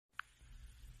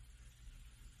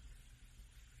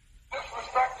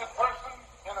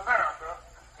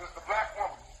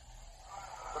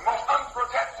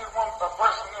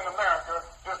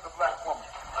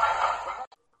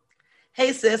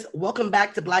sis, welcome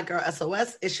back to Black Girl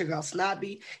SOS. It's your girl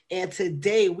Snobby, and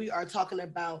today we are talking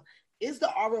about, is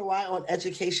the ROI on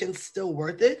education still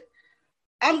worth it?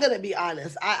 I'm gonna be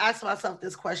honest. I ask myself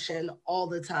this question all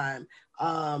the time.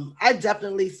 I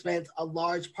definitely spent a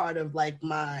large part of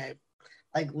my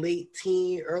late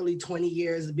teen, early 20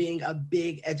 years being a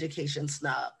big education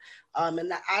snob,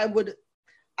 and I would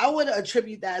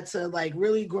attribute that to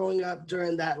really growing up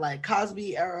during that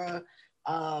Cosby era,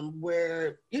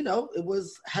 where it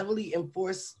was heavily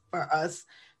enforced for us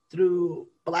through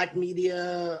Black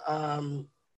media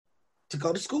to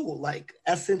go to school, like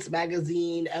Essence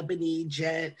magazine, Ebony,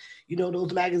 Jet.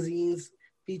 Those magazines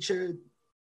featured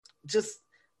just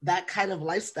that kind of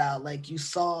lifestyle. Like you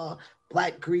saw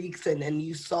Black Greeks and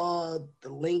you saw the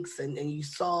Lynx and you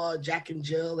saw Jack and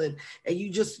Jill and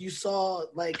you saw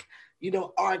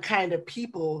our kind of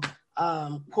people,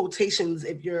 quotations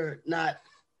if you're not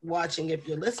watching, if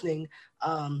you're listening.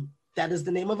 That is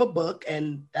the name of a book,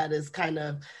 and that is kind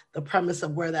of the premise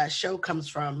of where that show comes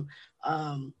from.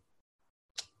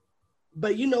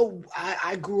 But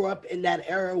I grew up in that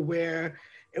era where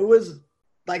it was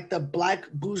like the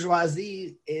Black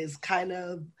bourgeoisie is kind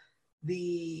of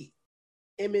the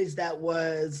image that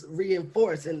was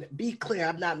reinforced. And be clear,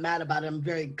 I'm not mad about it. I'm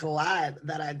very glad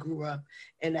that I grew up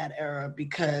in that era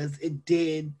because it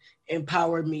did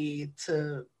empower me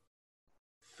to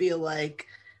feel like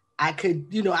I could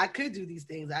do these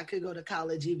things. I could go to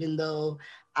college even though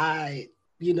I,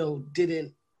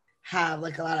 didn't have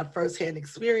a lot of firsthand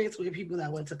experience with people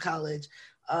that went to college.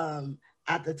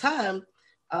 At the time,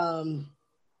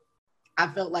 I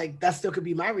felt like that still could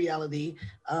be my reality.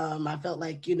 I felt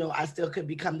like, I still could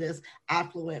become this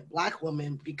affluent Black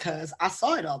woman because I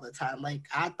saw it all the time. Like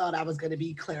I thought I was going to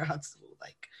be Claire Huxtable.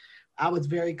 Like I was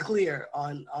very clear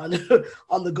on on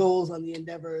the goals, on the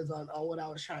endeavors, on what I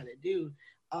was trying to do.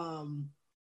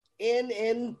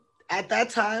 And at that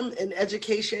time, in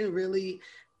education really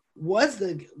was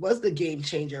the game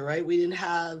changer, right? We didn't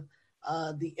have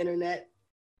the internet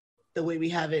the way we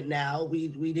have it now. We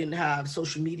didn't have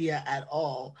social media at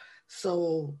all.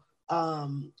 So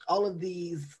all of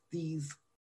these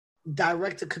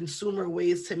direct to consumer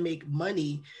ways to make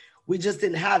money, we just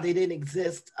didn't have. They didn't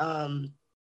exist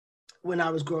when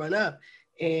I was growing up.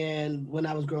 And when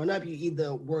I was growing up, you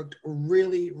either worked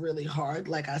really, really hard,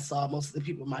 like I saw most of the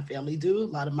people in my family do. A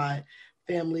lot of my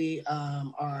family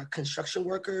are construction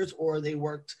workers, or they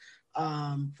worked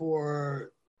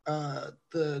for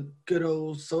the good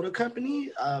old soda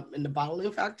company in the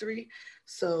bottling factory.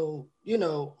 So,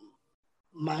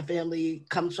 my family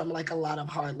comes from a lot of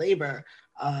hard labor.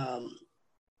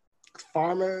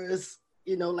 Farmers,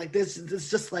 this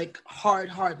just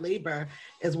hard labor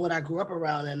is what I grew up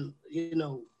around. And,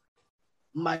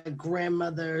 my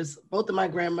grandmothers, both of my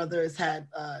grandmothers had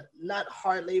not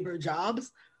hard labor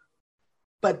jobs,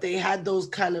 but they had those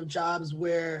kind of jobs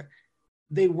where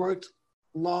they worked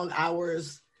long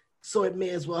hours. So it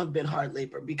may as well have been hard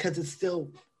labor because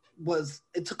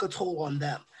it took a toll on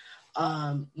them.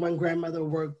 One grandmother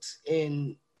worked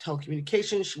in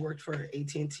telecommunications. She worked for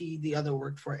AT&T. The other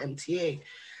worked for MTA.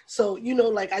 So,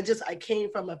 I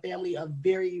came from a family of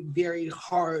very, very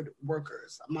hard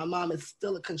workers. My mom is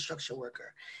still a construction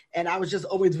worker. And I was just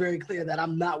always very clear that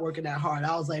I'm not working that hard.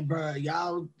 I was like, bro,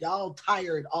 y'all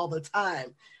tired all the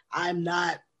time. I'm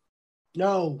not,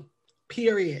 no,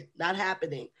 period, not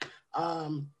happening.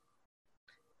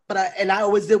 But I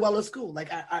always did well in school.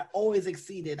 I always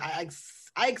exceeded. I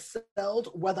excelled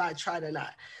whether I tried or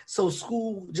not. So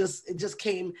school just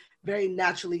came very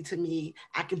naturally to me.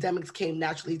 Academics came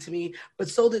naturally to me, but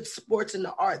so did sports and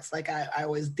the arts. I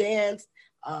always danced,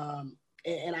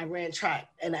 and I ran track,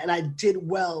 and I did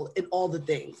well in all the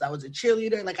things. I was a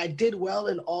cheerleader. I did well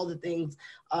in all the things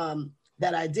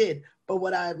that I did. But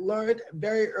what I learned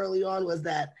very early on was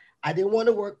that I didn't want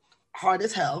to work hard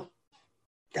as hell.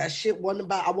 That shit I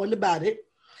wasn't about it.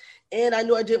 And I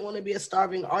knew I didn't want to be a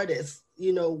starving artist.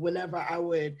 Whenever I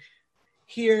would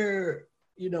hear,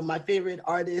 my favorite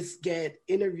artists get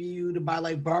interviewed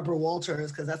by Barbara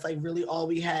Walters, because that's really all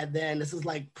we had then. This is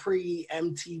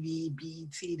pre-MTV,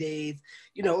 BET days.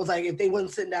 It was if they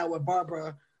wasn't sitting down with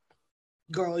Barbara,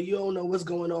 girl, you don't know what's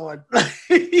going on.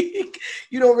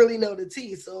 You don't really know the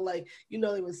tea. So they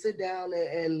would sit down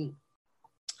and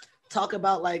talk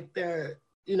about their,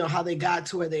 how they got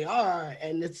to where they are.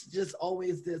 And it's just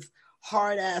always this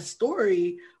hard ass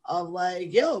story of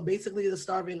basically the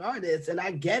starving artist. And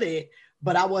I get it,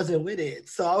 but I wasn't with it.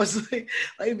 So I was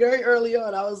very early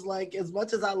on, I was as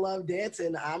much as I love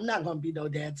dancing, I'm not going to be no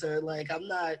dancer. I'm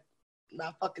not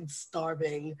fucking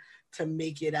starving to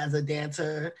make it as a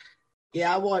dancer.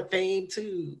 Yeah, I want fame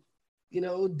too.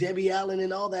 Debbie Allen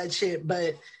and all that shit,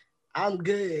 but I'm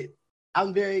good.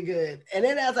 I'm very good. And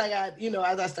then as I got,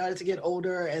 as I started to get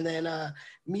older and then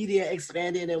media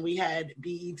expanded and we had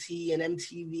BET and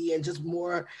MTV and just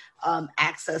more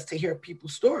access to hear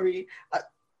people's story,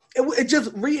 it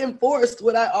just reinforced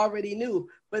what I already knew.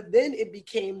 But then it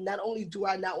became, not only do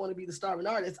I not want to be the star of an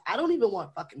artist, I don't even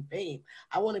want fucking fame.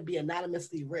 I want to be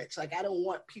anonymously rich. Like, I don't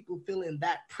want people feeling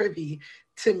that privy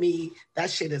to me. That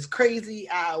shit is crazy,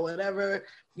 whatever.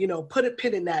 Put a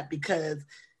pin in that, because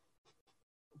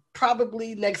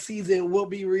probably next season we'll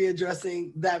be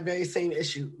readdressing that very same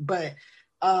issue. But,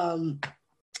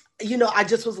 I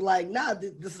just was like, nah,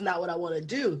 this is not what I want to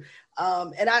do.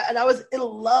 And I was in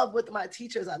love with my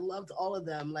teachers. I loved all of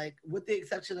them, like with the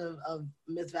exception of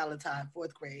Miss Valentine,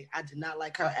 4th grade. I did not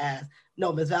like her ass.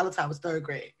 No, Miss Valentine was 3rd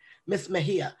grade. Miss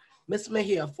Mejia,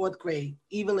 4th grade,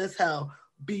 evil as hell.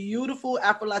 Beautiful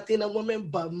Afro-Latina woman,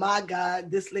 but my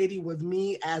God, this lady was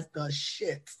me as the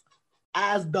shits.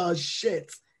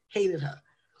 Hated her.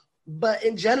 But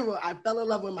in general, I fell in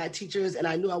love with my teachers and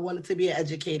I knew I wanted to be an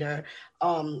educator.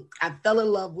 I fell in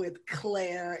love with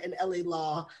Claire and LA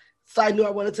Law. So I knew I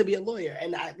wanted to be a lawyer.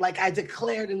 And I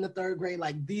declared in the 3rd grade,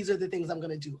 like, these are the things I'm going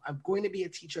to do. I'm going to be a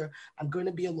teacher. I'm going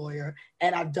to be a lawyer.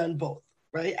 And I've done both,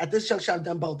 right? At this juncture, I've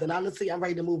done both. And honestly, I'm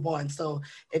ready to move on. So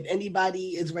if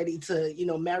anybody is ready to,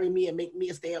 marry me and make me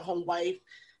a stay-at-home wife,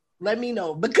 let me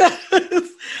know, because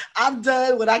I've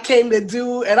done what I came to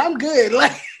do and I'm good.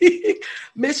 Like,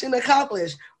 mission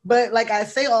accomplished. But like, I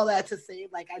say all that to say,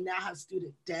 like, I now have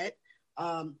student debt,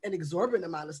 an exorbitant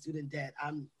amount of student debt.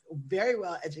 I'm very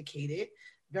well educated,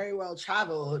 very well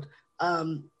traveled,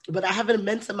 but I have an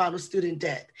immense amount of student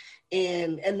debt,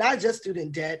 and not just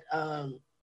student debt,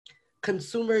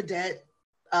 consumer debt.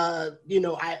 I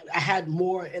had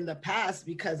more in the past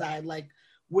because I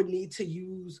would need to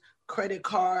use credit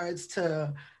cards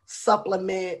to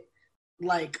supplement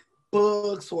like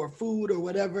books or food or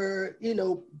whatever,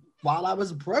 while I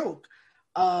was broke.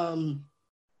 And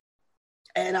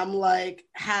I'm like,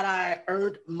 had I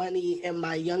earned money in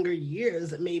my younger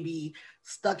years, maybe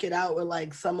stuck it out with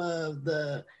like some of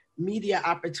the media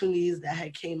opportunities that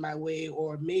had came my way,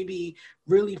 or maybe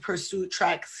really pursued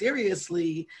track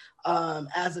seriously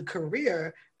as a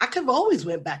career, I could have always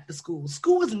went back to school.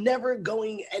 School was never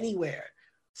going anywhere.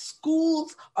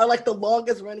 Schools are like the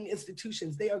longest running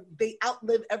institutions. They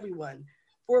outlive everyone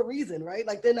for a reason, right?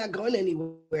 Like, they're not going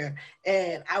anywhere.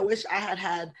 And I wish I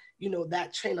had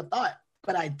that train of thought,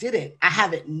 but I didn't. I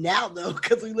have it now though,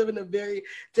 because we live in a very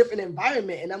different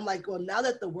environment. And I'm like, well, now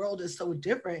that the world is so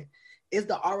different, is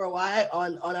the ROI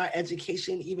on our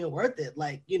education even worth it?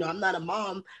 Like, I'm not a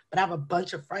mom, but I have a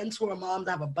bunch of friends who are moms.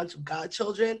 I have a bunch of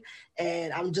godchildren.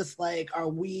 And I'm just like, are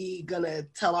we gonna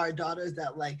tell our daughters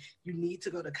that like, you need to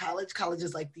go to college? College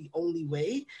is like the only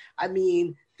way. I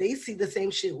mean, they see the same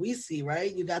shit we see,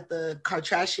 right? You got the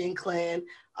Kardashian clan,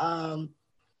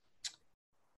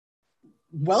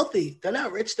 wealthy. They're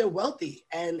not rich, they're wealthy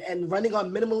and running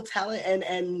on minimal talent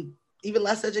and even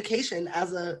less education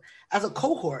as a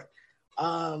cohort.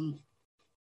 And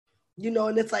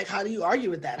it's like, how do you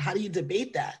argue with that? How do you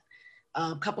debate that?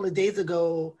 A couple of days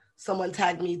ago, someone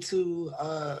tagged me to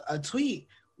a tweet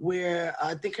where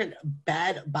I think her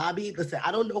Bad Bobby, listen,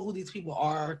 I don't know who these people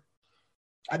are.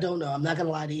 I don't know. I'm not going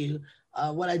to lie to you.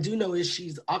 What I do know is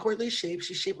she's awkwardly shaped.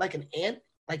 She's shaped like an ant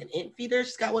feeder.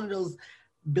 She's got one of those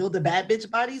build a bad bitch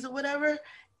bodies or whatever.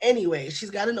 Anyway, she's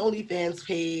got an OnlyFans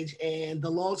page. And the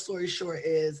long story short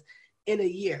is, in a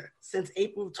year, since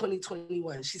April of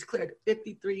 2021, she's cleared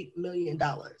 $53 million.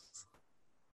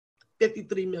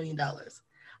 $53 million.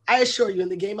 I assure you, in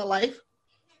the game of life,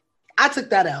 I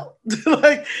took that out.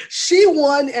 Like, she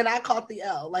won and I caught the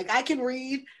L. Like, I can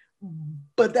read,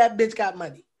 but that bitch got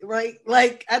money, right?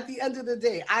 Like, at the end of the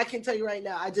day, I can tell you right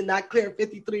now, I did not clear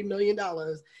 $53 million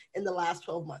in the last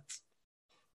 12 months.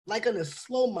 Like, in a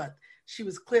slow month, she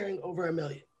was clearing over $1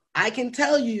 million. I can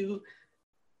tell you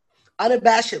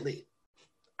unabashedly,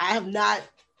 I have not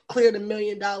cleared $1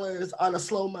 million on a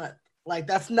slow month. Like,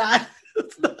 that's not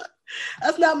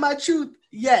my truth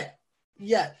yet.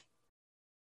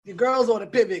 The girls on a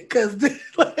pivot, because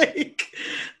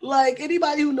like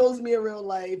anybody who knows me in real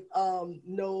life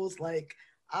knows, like,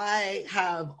 I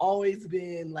have always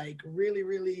been like really,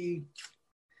 really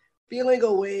feeling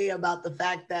a way about the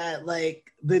fact that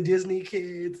like the Disney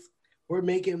kids were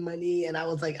making money and I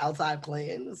was like outside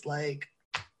playing. It's like,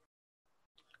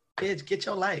 bitch, get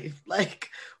your life. Like,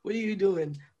 what are you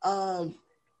doing? And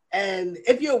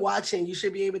if you're watching, you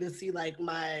should be able to see like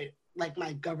my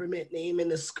government name in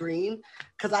the screen,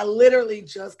 because I literally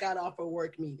just got off a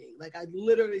work meeting. Like, I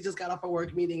literally just got off a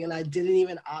work meeting and I didn't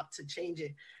even opt to change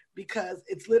it because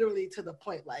it's literally to the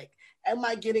point, like, am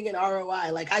I getting an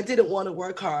ROI? Like, I didn't want to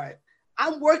work hard.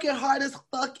 I'm working hard as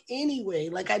fuck anyway.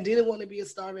 Like, I didn't want to be a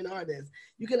starving artist.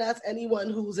 You can ask anyone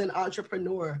who's an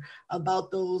entrepreneur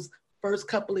about those first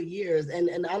couple of years.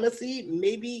 And honestly,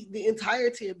 maybe the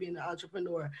entirety of being an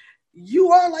entrepreneur.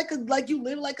 You are like you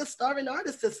live like a starving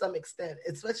artist to some extent,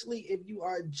 especially if you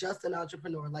are just an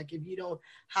entrepreneur. Like, if you don't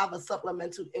have a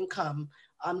supplemental income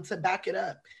to back it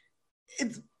up.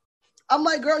 I'm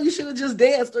like, girl, you should have just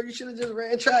danced, or you should have just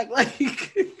ran track. Like,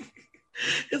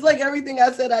 it's like everything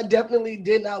I said I definitely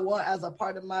did not want as a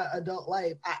part of my adult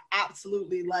life. I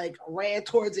absolutely like ran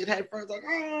towards it head first, like,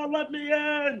 oh, let me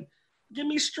in, give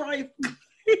me strife.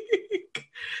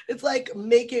 It's like,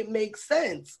 make it make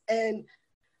sense. And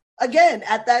again,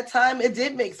 at that time, it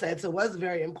did make sense. It was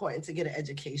very important to get an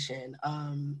education.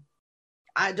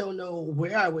 I don't know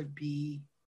where I would be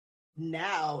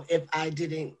now if I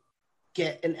didn't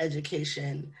get an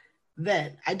education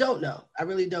then. I don't know. I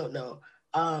really don't know.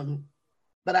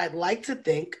 But I'd like to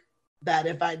think that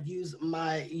if I'd use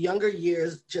my younger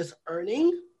years just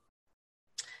earning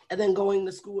and then going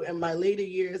to school in my later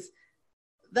years,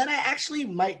 that I actually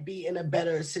might be in a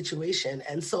better situation.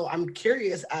 And so I'm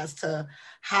curious as to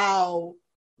how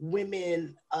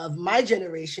women of my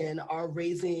generation are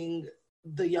raising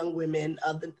the young women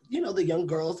of the, the young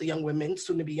girls, the young women,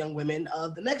 soon to be young women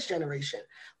of the next generation.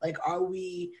 Like, are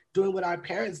we doing what our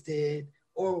parents did,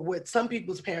 or what some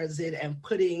people's parents did, and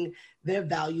putting their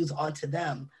values onto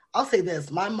them? I'll say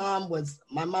this, my mom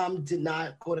did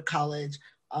not go to college.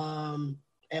 And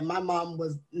my mom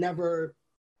was never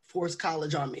forced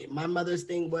college on me. My mother's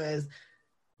thing was,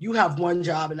 you have one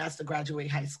job, and that's to graduate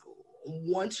high school.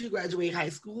 Once you graduate high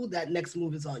school, that next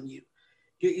move is on you.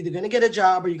 You're either going to get a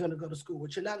job or you're going to go to school.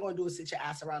 What you're not going to do is sit your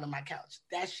ass around on my couch.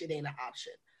 That shit ain't an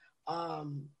option.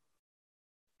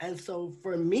 And so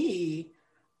for me,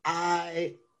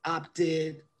 I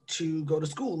opted to go to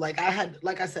school. Like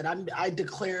I said, I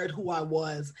declared who I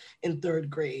was in third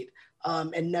grade,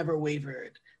 and never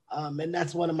wavered. And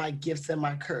that's one of my gifts and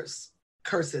my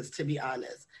curses, to be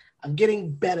honest. I'm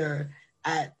getting better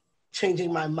at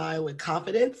changing my mind with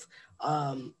confidence.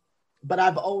 But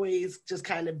I've always just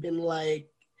kind of been like,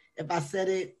 if I said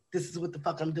it, this is what the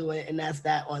fuck I'm doing, and that's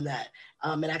that on that.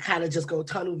 And I kind of just go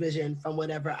tunnel vision from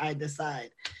whatever I decide.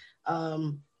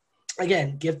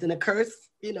 Again, gift and a curse,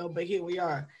 but here we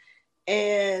are.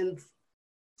 And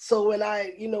so when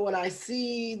I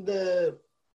see the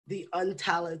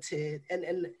untalented,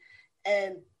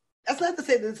 and that's not to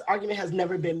say that this argument has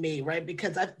never been made, right?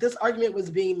 Because this argument was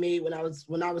being made when I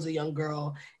was a young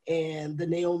girl, and the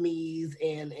Naomis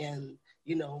and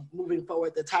moving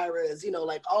forward, the Tyras,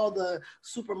 like all the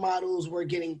supermodels were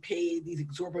getting paid these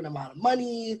exorbitant amount of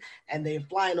money, and they're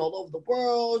flying all over the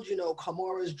world,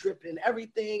 Kimura's dripping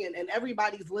everything, and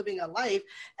everybody's living a life.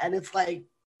 And it's like,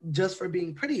 just for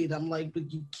being pretty. And I'm like,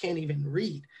 but you can't even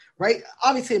read, right?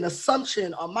 Obviously an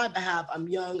assumption on my behalf. I'm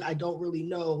young, I don't really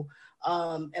know.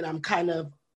 And I'm kind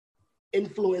of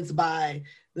influenced by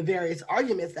the various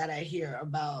arguments that I hear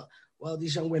about, well,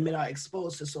 these young women are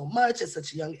exposed to so much at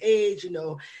such a young age,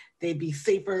 they'd be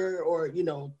safer, or,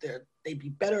 they'd be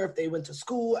better if they went to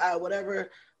school, whatever.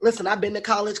 Listen, I've been to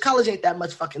college. College ain't that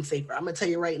much fucking safer. I'm gonna tell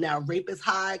you right now, rape is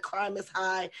high, crime is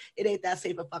high. It ain't that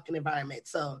safe a fucking environment.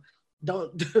 So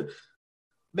don't,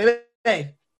 baby,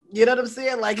 you know what I'm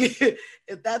saying? Like,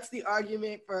 if that's the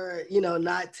argument for,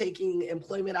 not taking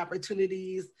employment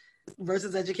opportunities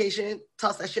versus education,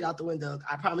 toss that shit out the window.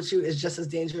 I promise you, it's just as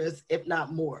dangerous, if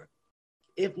not more.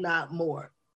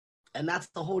 And that's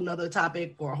a whole nother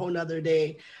topic for a whole nother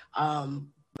day.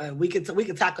 But we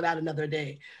could tackle that another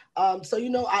day. So,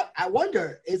 I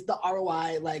wonder, is the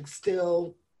ROI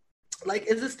still,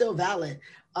 is it still valid?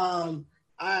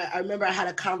 I remember I had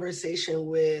a conversation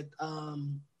with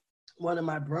one of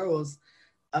my bros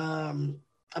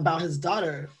about his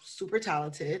daughter, super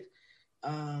talented.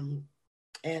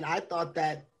 And I thought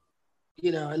that,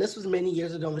 and this was many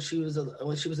years ago when she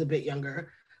was a bit younger.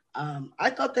 I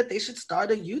thought that they should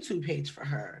start a YouTube page for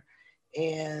her.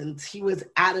 And he was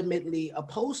adamantly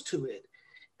opposed to it.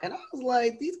 And I was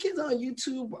like, these kids on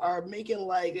YouTube are making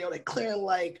they're clearing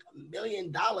 $1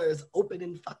 million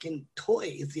opening fucking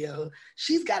toys,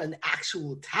 She's got an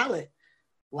actual talent.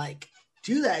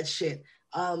 Do that shit.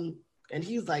 And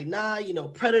he's like, nah,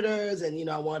 predators, and,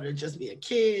 I want her to just be a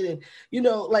kid.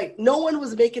 And, no one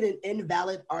was making an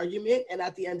invalid argument. And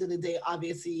at the end of the day,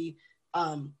 obviously,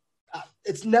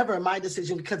 it's never my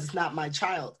decision because it's not my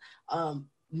child.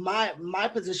 My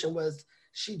position was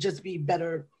she'd just be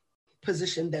better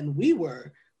positioned than we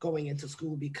were going into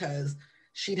school, because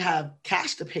she'd have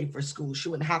cash to pay for school. She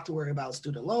wouldn't have to worry about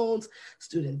student loans,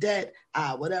 student debt,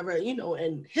 whatever,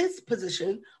 and his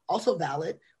position, also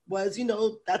valid, was,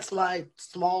 that's my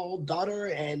small daughter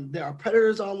and there are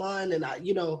predators online. And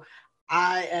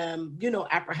I am,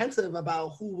 apprehensive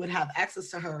about who would have access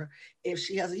to her if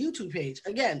she has a YouTube page.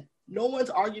 Again, no one's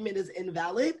argument is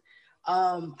invalid.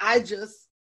 I just,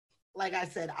 like I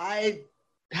said, I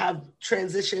have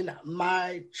transitioned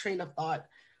my train of thought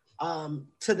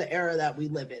to the era that we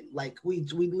live in. Like we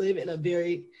live in a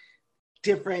very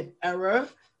different era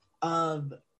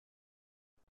of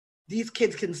these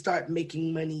kids can start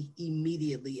making money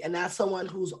immediately. And as someone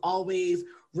who's always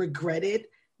regretted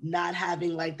not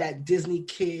having like that Disney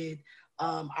kid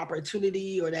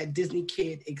opportunity or that Disney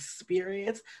kid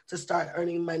experience to start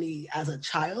earning money as a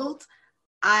child,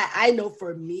 I know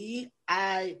for me,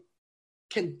 I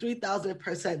can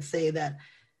 3,000% say that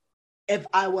if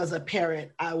I was a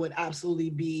parent, I would absolutely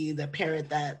be the parent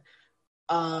that,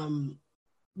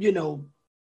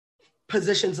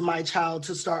 positions my child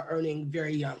to start earning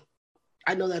very young.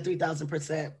 I know that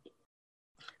 3,000%.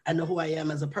 I know who I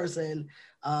am as a person.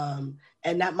 And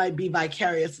that might be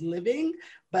vicarious living,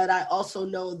 but I also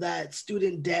know that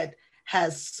student debt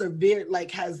has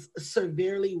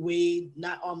severely weighed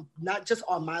not just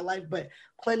on my life, but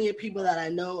plenty of people that I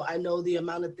know the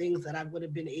amount of things that I would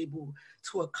have been able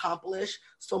to accomplish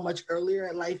so much earlier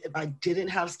in life if I didn't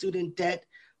have student debt.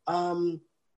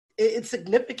 It's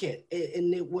significant,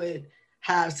 and it would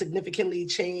have significantly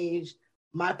changed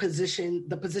my position,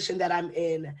 the position that I'm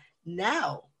in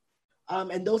now.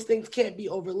 And those things can't be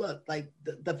overlooked. Like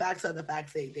the facts are the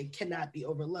facts, they cannot be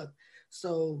overlooked.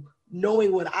 So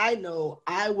knowing what I know,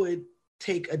 I would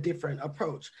take a different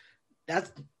approach.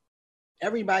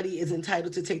 Everybody is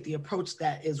entitled to take the approach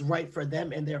that is right for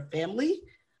them and their family.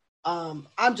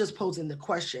 I'm just posing the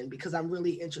question because I'm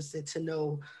really interested to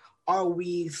know, are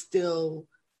we still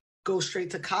go straight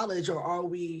to college, or are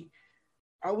we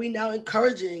now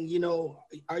encouraging,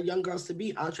 our young girls to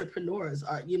be entrepreneurs?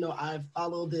 I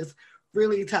follow this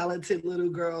really talented little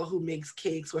girl who makes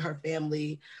cakes with her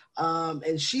family.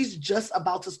 And she's just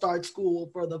about to start school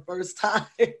for the first time.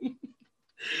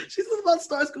 She's just about to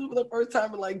start school for the first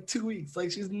time in like 2 weeks.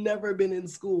 Like she's never been in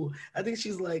school. I think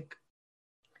she's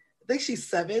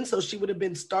 7. So she would have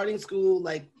been starting school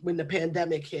like when the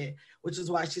pandemic hit, which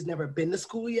is why she's never been to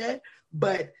school yet.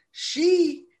 But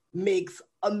she makes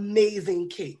amazing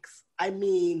cakes. I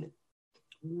mean,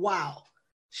 wow.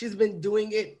 She's been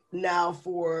doing it now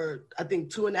for, I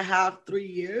think, 2.5, 3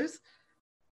 years.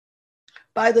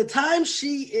 By the time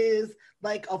she is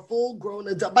like a full grown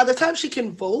adult, by the time she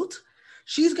can vote,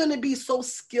 she's going to be so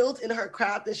skilled in her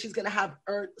craft and she's going to have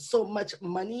earned so much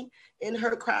money in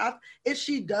her craft. If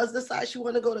she does decide she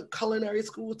want to go to culinary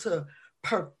school to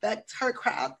perfect her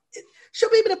craft, she'll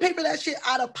be able to pay for that shit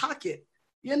out of pocket.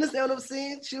 You understand what I'm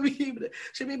saying? She'll be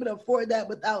able to afford that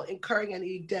without incurring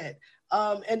any debt.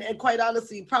 And quite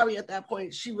honestly, probably at that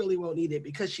point, she really won't need it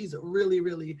because she's really,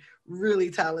 really,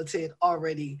 really talented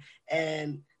already.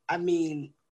 And I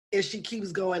mean, if she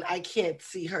keeps going, I can't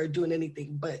see her doing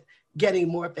anything but getting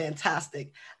more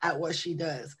fantastic at what she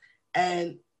does.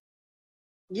 And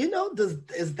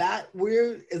is that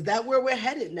where we're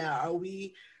headed now? Are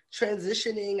we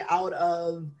transitioning out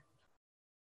of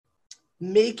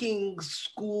making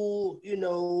school,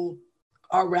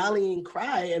 our rallying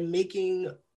cry and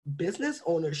making business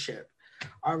ownership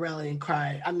our rallying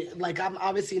cry? I mean, like, I'm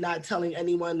obviously not telling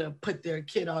anyone to put their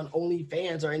kid on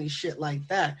OnlyFans or any shit like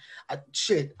that.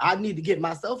 I need to get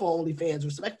myself on OnlyFans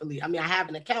respectfully. I mean, I have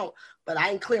an account, but I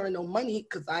ain't clearing no money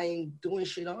because I ain't doing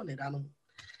shit on it. I don't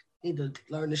need to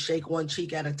learn to shake one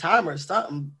cheek at a time or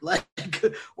something. Like,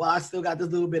 well, I still got this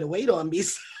little bit of weight on me.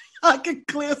 So I can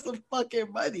clear some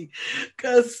fucking money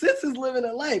because sis is living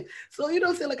a life. So, you know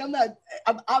what I'm saying? Like,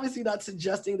 I'm obviously not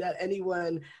suggesting that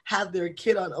anyone have their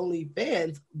kid on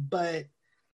OnlyFans, but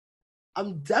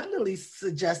I'm definitely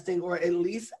suggesting, or at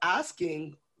least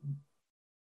asking,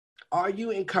 are you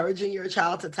encouraging your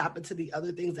child to tap into the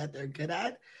other things that they're good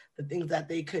at, the things that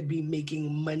they could be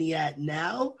making money at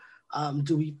now?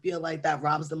 Do we feel like that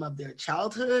robs them of their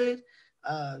childhood?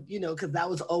 Because that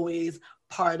was always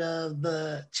part of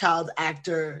the child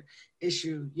actor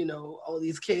issue. All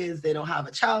these kids, they don't have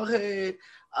a childhood.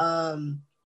 A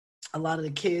lot of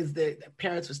the kids, their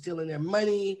parents were stealing their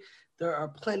money. There are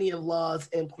plenty of laws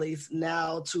in place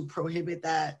now to prohibit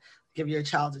that. Give your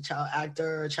child a child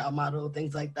actor, a child model,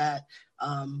 things like that.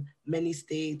 Many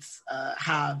states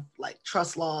have like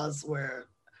trust laws where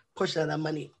a portion of that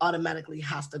money automatically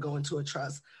has to go into a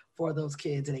trust for those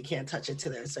kids and they can't touch it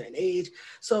till they're a certain age.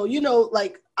 So,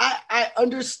 like I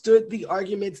understood the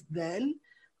arguments then,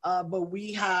 but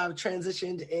we have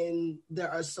transitioned in,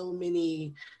 there are so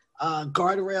many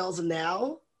guardrails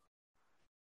now.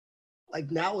 Like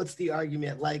now it's the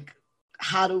argument, like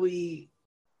how do we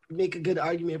make a good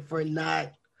argument for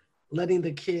not letting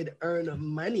the kid earn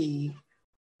money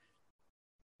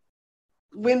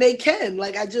when they can?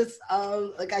 I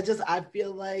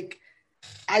feel like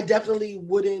I definitely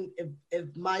wouldn't,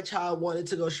 if my child wanted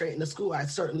to go straight into school, I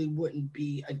certainly wouldn't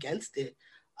be against it.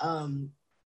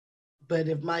 But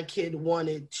if my kid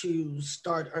wanted to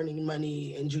start earning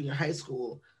money in junior high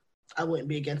school, I wouldn't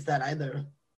be against that either.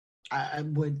 I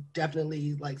would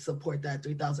definitely like support that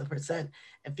 3,000%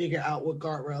 and figure out what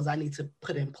guardrails I need to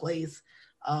put in place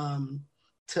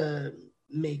to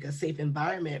make a safe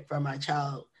environment for my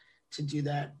child to do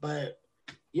that. But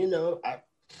you know,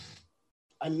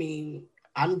 I mean,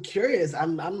 I'm curious.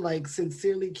 I'm like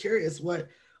sincerely curious.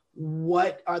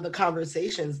 What are the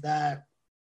conversations that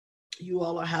you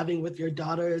all are having with your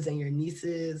daughters and your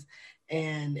nieces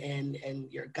and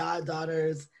your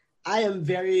goddaughters? I am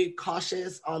very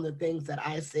cautious on the things that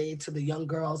I say to the young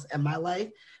girls in my life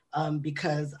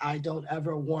because I don't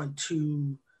ever want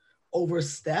to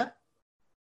overstep,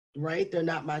 right? They're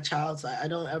not my child, so I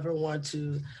don't want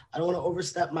to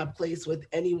overstep my place with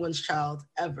anyone's child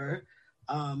ever.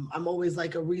 I'm always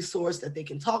like a resource that they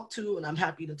can talk to, and I'm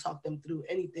happy to talk them through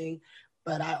anything,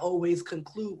 but I always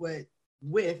conclude with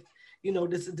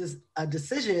this is a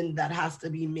decision that has to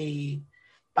be made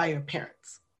by your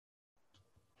parents.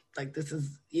 Like this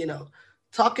is,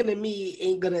 talking to me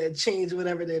ain't gonna change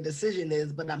whatever their decision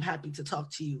is, but I'm happy to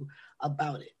talk to you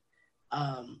about it.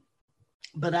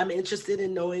 But I'm interested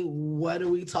in knowing, what are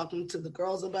we talking to the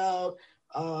girls about?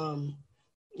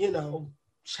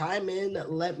 Chime in,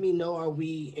 let me know, are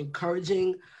we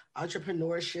encouraging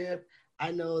entrepreneurship?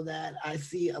 I know that I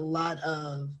see a lot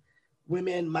of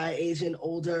women my age and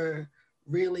older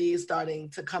really starting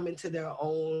to come into their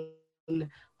own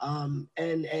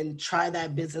and try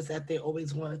that business that they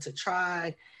always wanted to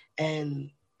try.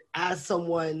 And as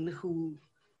someone who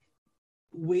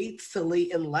waits till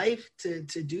late in life to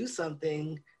do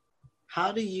something,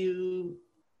 how do you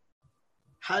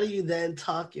then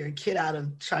talk your kid out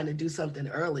of trying to do something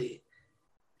early?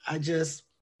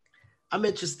 I'm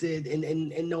interested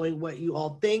in knowing what you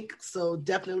all think. So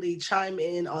definitely chime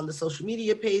in on the social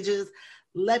media pages.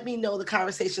 Let me know the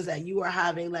conversations that you are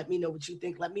having. Let me know what you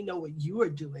think. Let me know what you are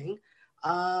doing.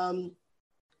 As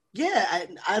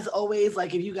always,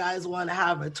 like if you guys want to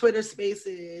have a Twitter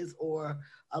Spaces or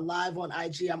a live on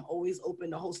IG, I'm always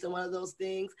open to hosting one of those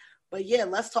things. But yeah,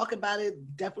 let's talk about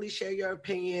it. Definitely share your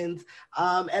opinions.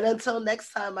 And until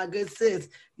next time, my good sis,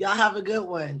 y'all have a good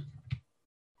one.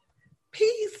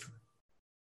 Peace.